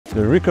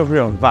the recovery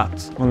of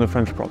VAT on the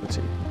French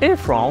property. In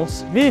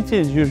France, VAT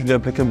is usually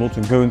applicable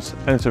to goods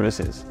and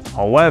services.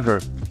 However,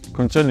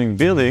 concerning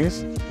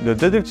buildings, the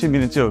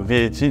deductibility of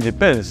VAT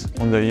depends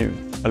on the use.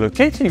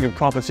 Allocating a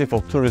property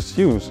for tourist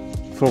use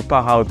through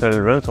para-hotel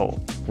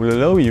rental will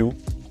allow you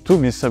to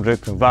be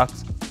subject to VAT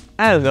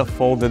and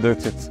therefore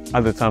deduct it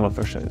at the time of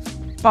purchase.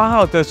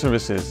 Para-hotel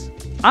services.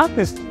 At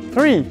least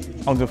 3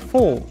 of the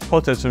 4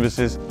 hotel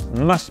services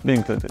must be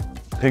included.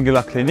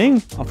 Regular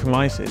cleaning of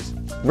premises,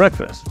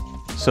 breakfast,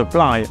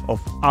 supply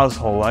of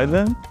household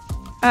items,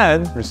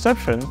 and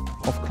reception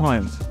of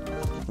clients.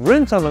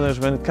 Rental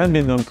management can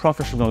be done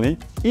professionally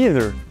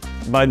either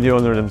by the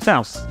owner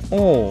themselves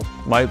or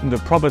by the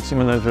property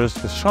managers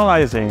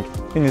specializing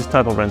in this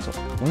type of rental.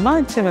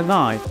 My team and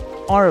I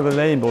are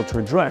available to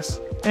address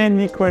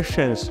any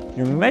questions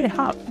you may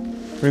have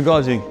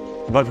regarding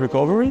VAT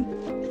recovery,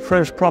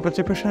 French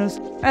property purchase,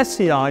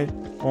 SCI,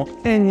 or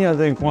any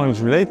other inquiries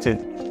related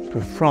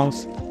to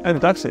France and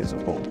taxes,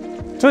 of course.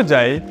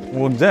 Today,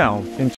 we'll delve into